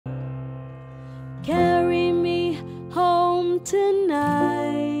Carry me home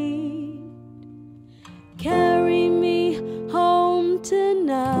tonight. Carry me home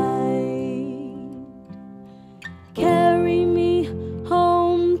tonight. Carry me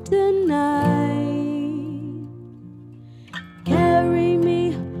home tonight. Carry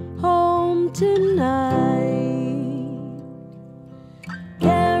me home tonight.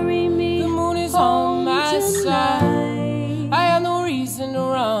 Carry me. The moon is on my side. I have no reason to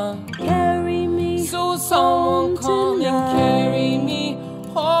run. Carry me. So someone come and carry me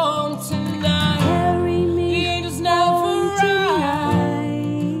home tonight. Carry me. The angels never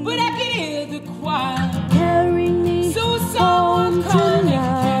ride, but I can hear the choir. Carry me. So someone come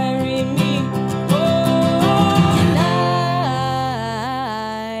and carry me home tonight.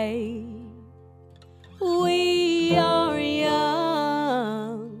 We are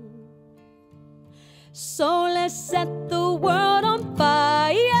young, so let's set the world on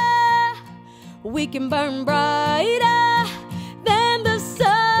fire. We can burn brighter than the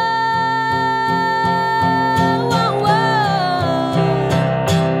sun.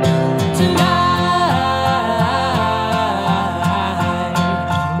 tonight.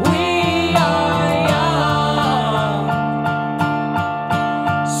 We are young,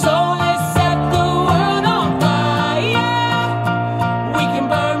 so let's set the world on fire. We can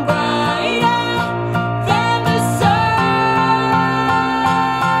burn brighter than the sun.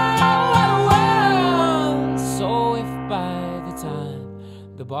 So if by the time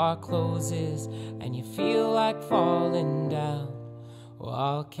the bar closes and you feel like falling down, well,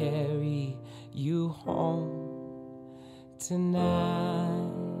 I'll carry you home tonight.